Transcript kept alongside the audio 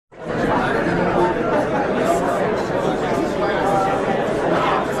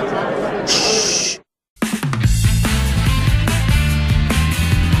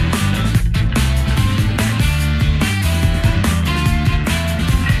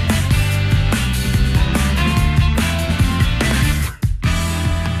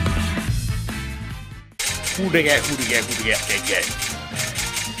they get? Who they get? Who they get? They get.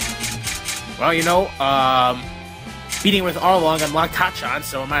 Well, you know, beating with Arlong unlocked Hatchan,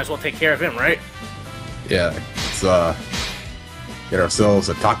 so I might as well take care of him, right? Yeah, let's get ourselves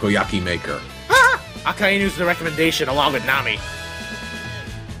a takoyaki maker. Ah! Akainu's the recommendation along with Nami.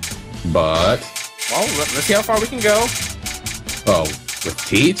 But... well, let's see how far we can go. Oh, with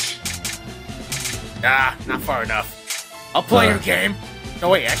Teach? Ah, not far enough. I'll play your game. No,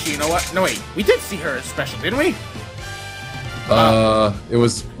 wait, actually, you know what? No, wait, we did see her as special, didn't we? It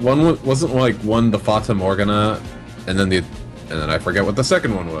was one. Wasn't like one the Fata Morgana, and then I forget what the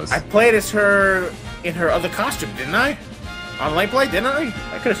second one was. I played as her in her other costume, didn't I? On Lameplay, didn't I?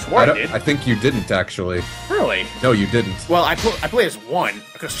 I could have sworn I did. I think you didn't actually. Really? No, you didn't. Well, I played as one.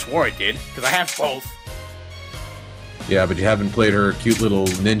 I could have swore I did because I have both. Yeah, but you haven't played her cute little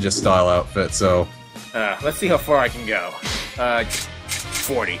ninja style outfit, so. Let's see how far I can go.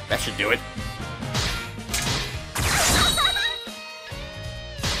 40. That should do it.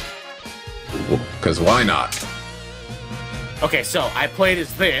 Because why not? Okay, so I played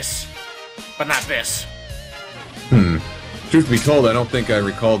as this, but not this. Truth be told, I don't think I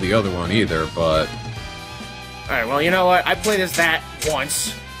recall the other one either, but... Alright, well, you know what? I played as that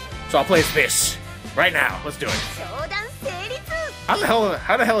once, so I'll play as this. Right now. Let's do it. How the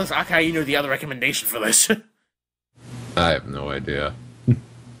hell is Akainu the other recommendation for this? I have no idea.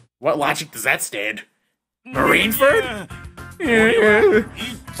 What logic does that stand? Marineford?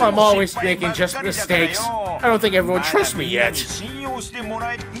 I'm always making just mistakes. I don't think everyone trusts me yet.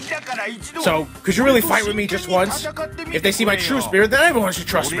 So, could you really fight with me just once? If they see my true spirit, then everyone should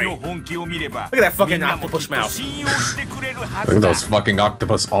trust me. Look at that fucking octopus mouth. Look at those fucking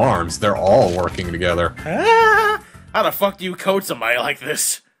octopus arms. They're all working together. Ah, how the fuck do you code somebody like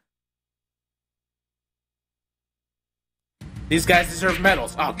this? These guys deserve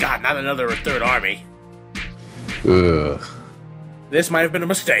medals. Oh god, not another third army. Ugh. This might have been a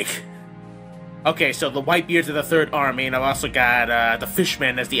mistake. Okay, so the Whitebeards are the third army, and I've also got the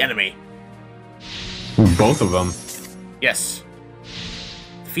Fishmen as the enemy. Both of them. Yes.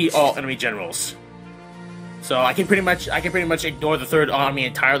 Defeat all enemy generals. So I can pretty much ignore the third army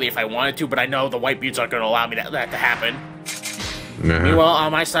entirely if I wanted to, but I know the Whitebeards aren't going to allow me that to happen. Meanwhile,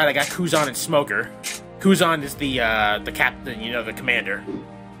 on my side, I got Kuzan and Smoker. Kuzan is the captain, you know, the commander.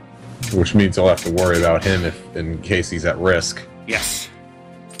 Which means I'll have to worry about him in case he's at risk. Yes.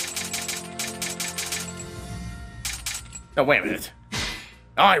 Oh, wait a minute.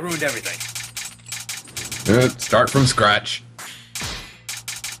 Oh, I ruined everything. Start from scratch.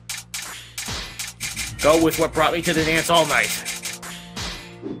 Go with what brought me to the dance all night.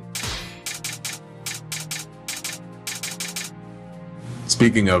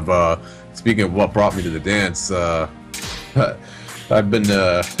 Speaking of what brought me to the dance, I've been,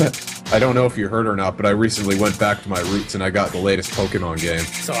 I don't know if you heard or not, but I recently went back to my roots and I got the latest Pokemon game.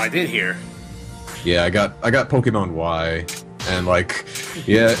 So I did hear. Yeah, I got Pokemon Y, and like,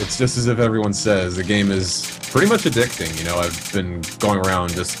 yeah, it's just as if everyone says, the game is pretty much addicting, you know. I've been going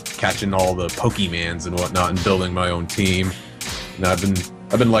around just catching all the Pokemans and whatnot and building my own team. And I've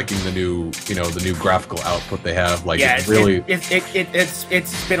been liking the new, you know, the new graphical output they have. Like, yeah,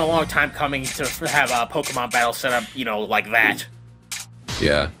 it's been a long time coming to have a Pokemon battle set up, you know, like that.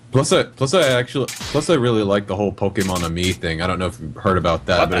 Yeah. Plus I really like the whole Pokemon Ami thing. I don't know if you've heard about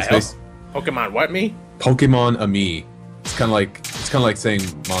that, but it's Pokemon what me? Pokemon Ami. It's kind of like saying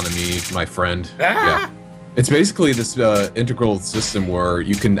Mon Ami, my friend. Ah! Yeah. It's basically this integral system where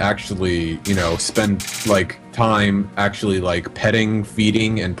you can actually, you know, spend like time actually like petting,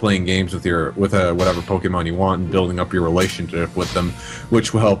 feeding, and playing games with whatever Pokemon you want and building up your relationship with them,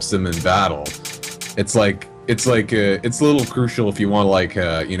 which helps them in battle. It's a little crucial if you want to like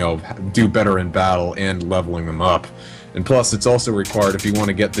you know, do better in battle and leveling them up. And plus, it's also required if you want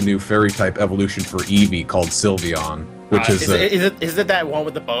to get the new fairy-type evolution for Eevee called Sylveon, which is it that one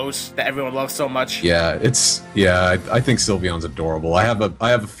with the bows that everyone loves so much? Yeah, I think Sylveon's adorable. I have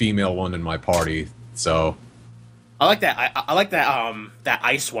a female one in my party, so I like that. I like that that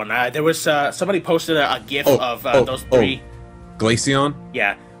ice one. There was somebody posted a GIF of those three. Glaceon?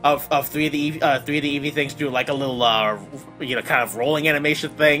 Yeah. Of three of the Eevee things doing like a little you know, kind of rolling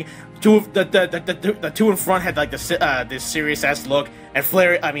animation thing. The two in front had like this serious ass look, and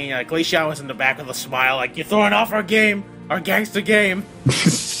Glaceon was in the back with a smile, like, you're throwing off our game, our gangster game.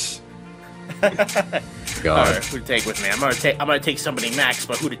 God. Alright, who to take with me? I'm gonna take somebody max,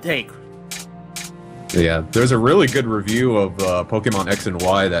 but who to take? Yeah, there's a really good review of Pokemon X and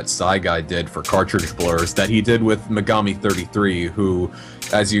Y that Psy Guy did for Cartridge Blurs that he did with Megami33, who,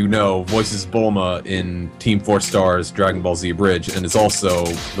 as you know, voices Bulma in Team 4 Star's Dragon Ball Z Abridged, and is also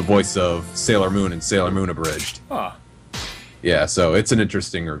the voice of Sailor Moon in Sailor Moon Abridged. Huh. Yeah, so it's an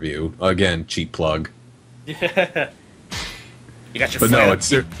interesting review. Again, cheap plug. You got your But flannel, no,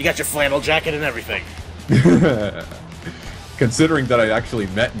 it's you got your flannel jacket and everything. Considering that I actually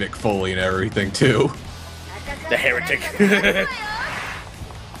met Mick Foley and everything too. The heretic.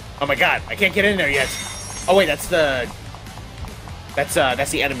 Oh my god, I can't get in there yet. Oh wait, that's the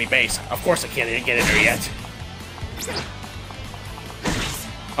enemy base. Of course I can't even get in there yet.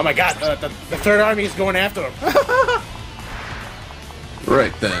 Oh my god, the third army is going after him.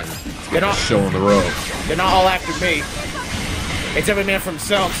 Right then. They're not showing the road. They're not all after me. It's every man for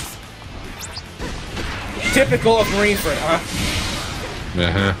himself. Typical of Marineford, huh?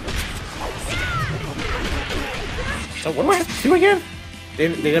 Uh-huh. So what do I have to do again? They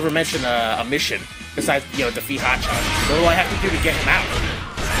never mention a mission besides, you know, defeat Hatchan. What do I have to do to get him out?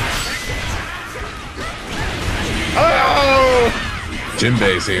 Oh!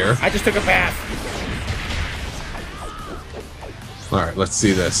 Jinbei's here. I just took a bath. Alright, let's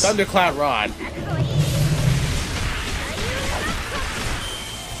see this. Thundercloud Rod.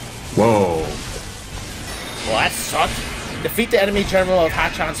 Whoa. Well, that sucked. Defeat the enemy general of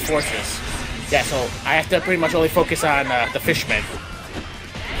Hatchan's forces. Yeah, so I have to pretty much only focus on the fishmen.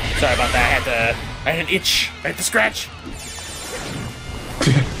 Sorry about that. I had an itch. I had to scratch.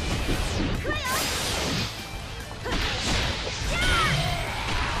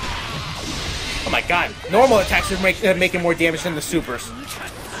 Oh my god. Normal attacks are making more damage than the supers.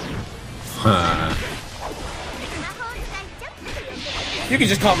 Huh. You can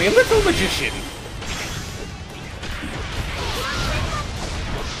just call me a little magician.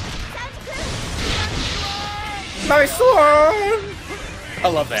 Nice one! I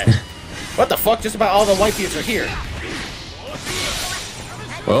love that. What the fuck? Just about all the white dudes are here.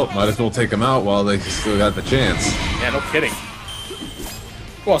 Well, might as well take them out while they still got the chance. Yeah, no kidding.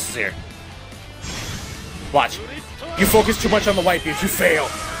 Who else is here? Watch. You focus too much on the white dudes, you fail.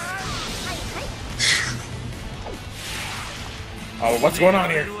 Oh, what's going on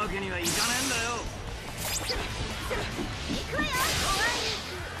here?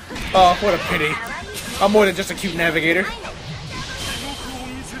 Oh, what a pity. I'm more than just a cute navigator.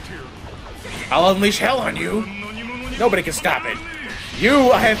 I'll unleash hell on you. Nobody can stop it.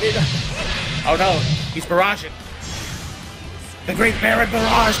 You, I have it. Oh no, he's barraging. The great Barrett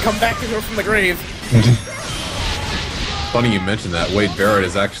Barrage, come back to her from the grave. Funny you mentioned that. Wade Barrett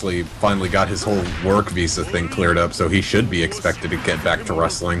has actually finally got his whole work visa thing cleared up, so he should be expected to get back to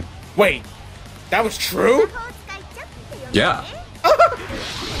wrestling. Wait, that was true? Yeah.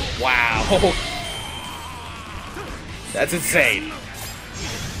 Wow. That's insane.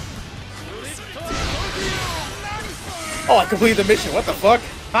 Oh, I completed the mission. What the fuck?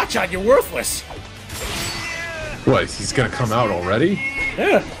 Hatchan, you're worthless. What, he's gonna come out already?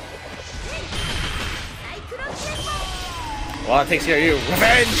 Yeah. Well, that takes care of you.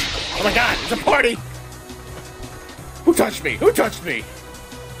 Revenge! Oh my god, it's a party! Who touched me? Who touched me?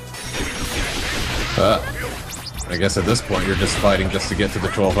 I guess at this point you're just fighting just to get to the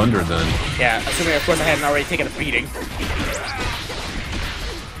 1200 then. Yeah, assuming of course I hadn't already taken a beating.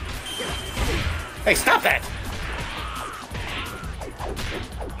 Hey, stop that!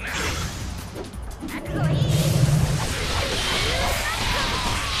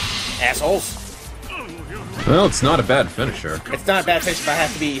 Assholes. Well, it's not a bad finisher. It's not a bad finish, but I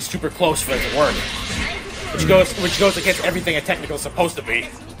have to be super close for it to work. Which goes against everything a technical is supposed to be.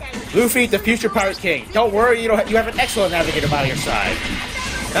 Luffy, the future pirate king. Don't worry, you have an excellent navigator by your side.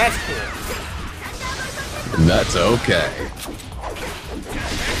 That's cool. That's okay.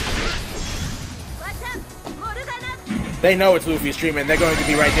 They know it's Luffy's dream, and they're going to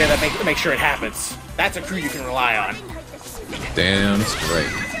be right there to make sure it happens. That's a crew you can rely on. Damn straight.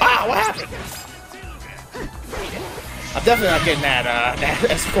 Ah, what happened? I'm definitely not getting that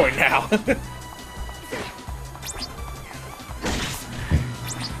escort now.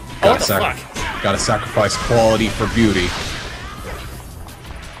 Oh, what the fuck? Gotta sacrifice quality for beauty.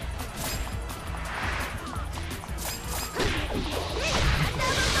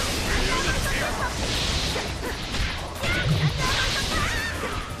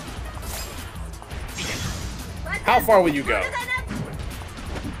 How far will you go?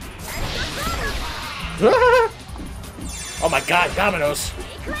 Oh my god, dominoes!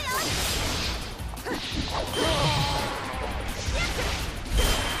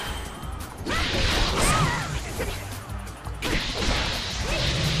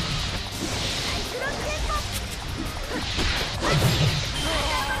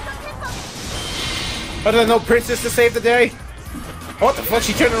 Oh, there's no princess to save the day? What the fuck?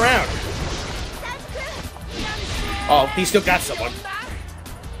 She turned around. Oh, he still got someone.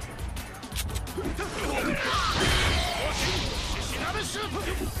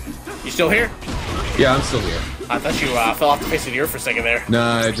 You still here? Yeah, I'm still here. I thought you fell off the face of the earth for a second there.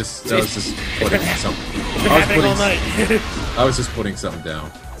 Nah, I was just putting something. It's been happening all night. I was just putting something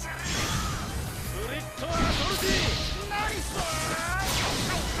down.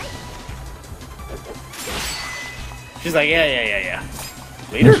 She's like, yeah.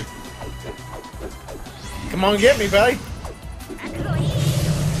 Leader? Come on, get me, buddy.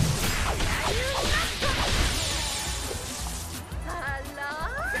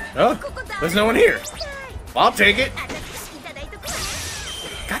 Oh, there's no one here. Well, I'll take it.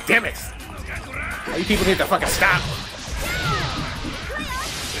 God damn it. You people need to fucking stop.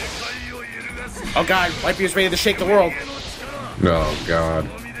 Oh god, Whitebeard's ready to shake the world. Oh god.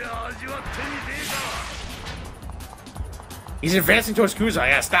 He's advancing towards Kuza. I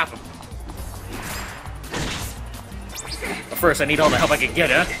gotta stop him. But first, I need all the help I can get,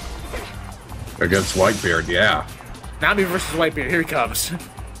 huh? Against Whitebeard, yeah. Nami versus Whitebeard. Here he comes.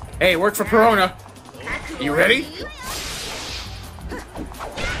 Hey, work for Perona. You ready?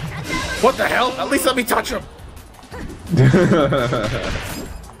 What the hell? At least let me touch him.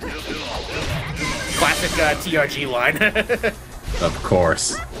 Classic TRG line. Of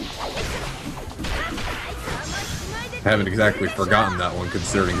course. I haven't exactly forgotten that one,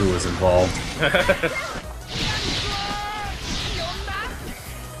 considering who was involved.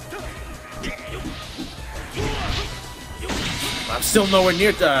 I'm still nowhere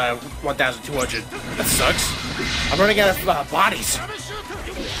near 1,200. That sucks. I'm running out of bodies.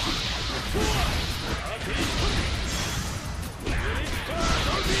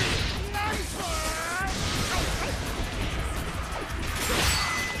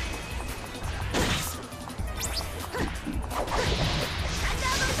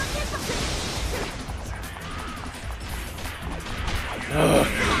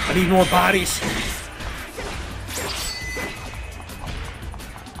 I need more bodies.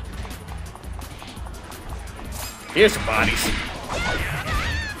 Here's some bodies.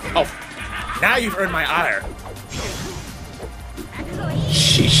 Oh, now you've earned my ire.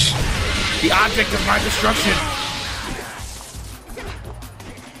 Sheesh. The object of my destruction.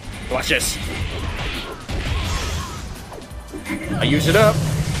 Watch this. I use it up.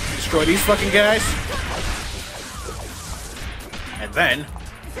 Destroy these fucking guys. And then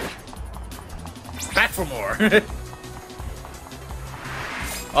back for more.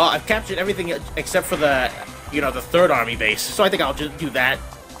 Oh, I've captured everything except for the, the third army base. So I think I'll just do that.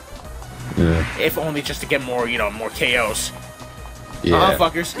 Yeah. If only just to get more, more KOs. Yeah.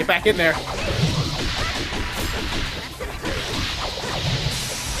 Fuckers, get back in there.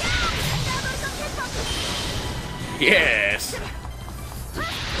 Yes.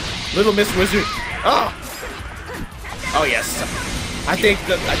 Little Miss Wizard. Oh. Oh yes. I think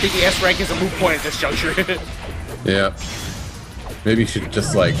the S rank is a moot point at this juncture. Yeah. Maybe you should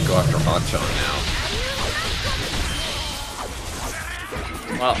just like go after Hatchan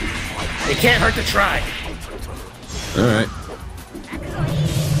now. Well, it can't hurt to try. Alright.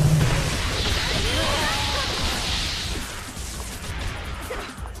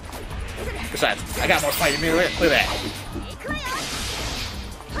 Besides, I got more fighting in me. Look at that.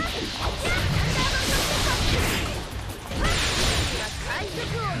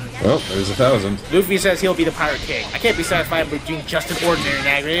 Well, there's 1,000. Luffy says he'll be the Pirate King. I can't be satisfied with being just an ordinary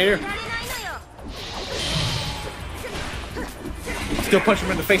navigator. I'll still punch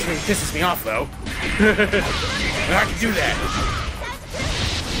him in the face when he pisses me off, though. And I can do that.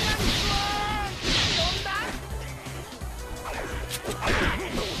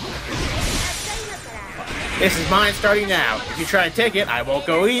 This is mine starting now. If you try and take it, I won't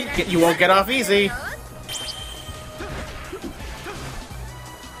go eat. You won't get off easy.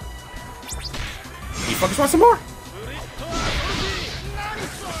 You fuckers want some more?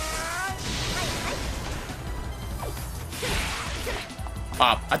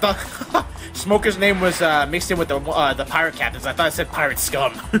 I thought Smoker's name was mixed in with the pirate captains. I thought it said pirate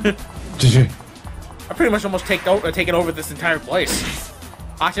scum. Did you? I pretty much almost taken over this entire place.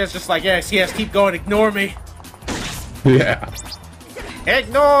 Hatchan's just like, yes, keep going, ignore me. Yeah.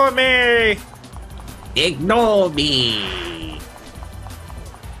 Ignore me! Ignore me!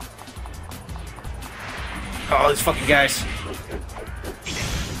 Oh, these fucking guys.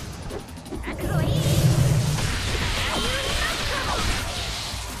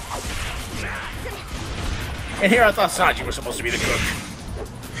 And here I thought Sanji was supposed to be the cook.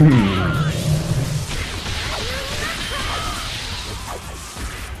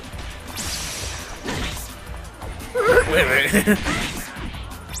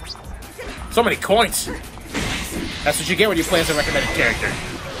 So many coins. That's what you get when you play as a recommended character.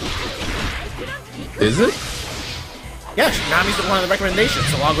 Is it? Yeah, Nami's one of the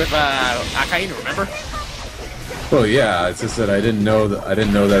recommendations, along with Akainu. Remember? Well, yeah. It's just that I didn't know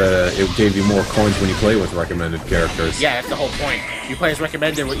that it gave you more coins when you play with recommended characters. Yeah, that's the whole point. You play as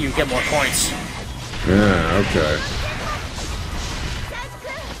recommended, you get more coins. Yeah. Okay.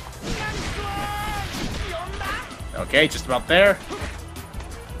 Okay, just about there.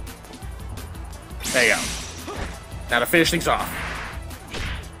 There you go. Now to finish things off.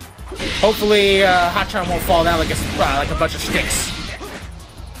 Hopefully, Hatchan won't fall down like a bunch of sticks.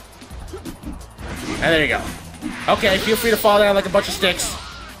 And there you go. Okay, feel free to fall down like a bunch of sticks.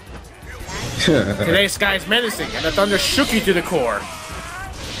 Today's sky is menacing, and the thunder shook you to the core.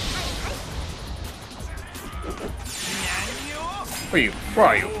 Where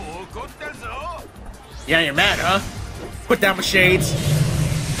are you? Yeah, you're mad, huh? Put down my shades.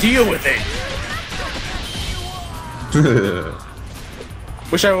 Deal with it.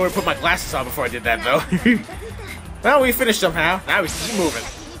 Wish I would have put my glasses on before I did that, though. Well, we finished somehow. Now we keep moving.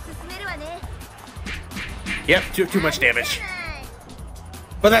 Yep, too much damage.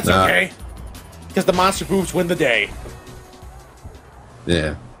 But that's okay. Because the monster boobs win the day.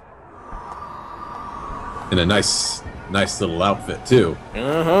 Yeah. In a nice little outfit, too.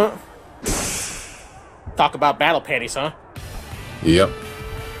 Uh-huh. Talk about battle panties, huh? Yep.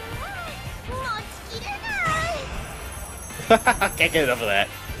 Can't get enough of that.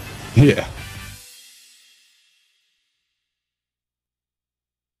 Yeah.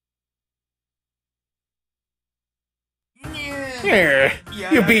 Here,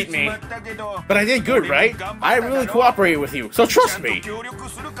 you beat me. But I did good, right? I really cooperated with you, so trust me.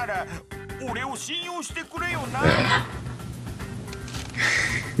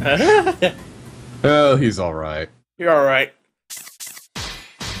 Well, he's alright. You're alright.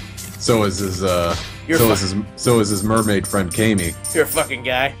 So is his mermaid friend Kami. You're a fucking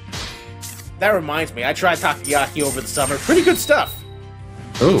guy. That reminds me, I tried takoyaki over the summer. Pretty good stuff.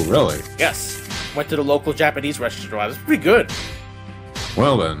 Oh, really? Yes. Went to the local Japanese restaurant. It's pretty good.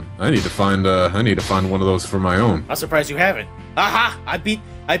 Well then, I need to find one of those for my own. I'm surprised you haven't. Aha! I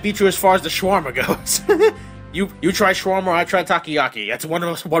beat you as far as the shawarma goes. you try shawarma, I try takoyaki. That's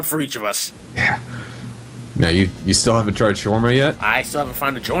one for each of us. Yeah. Now you still haven't tried shawarma yet? I still haven't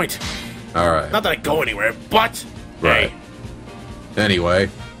found a joint. All right. Not that I go anywhere, but right. Hey. Anyway,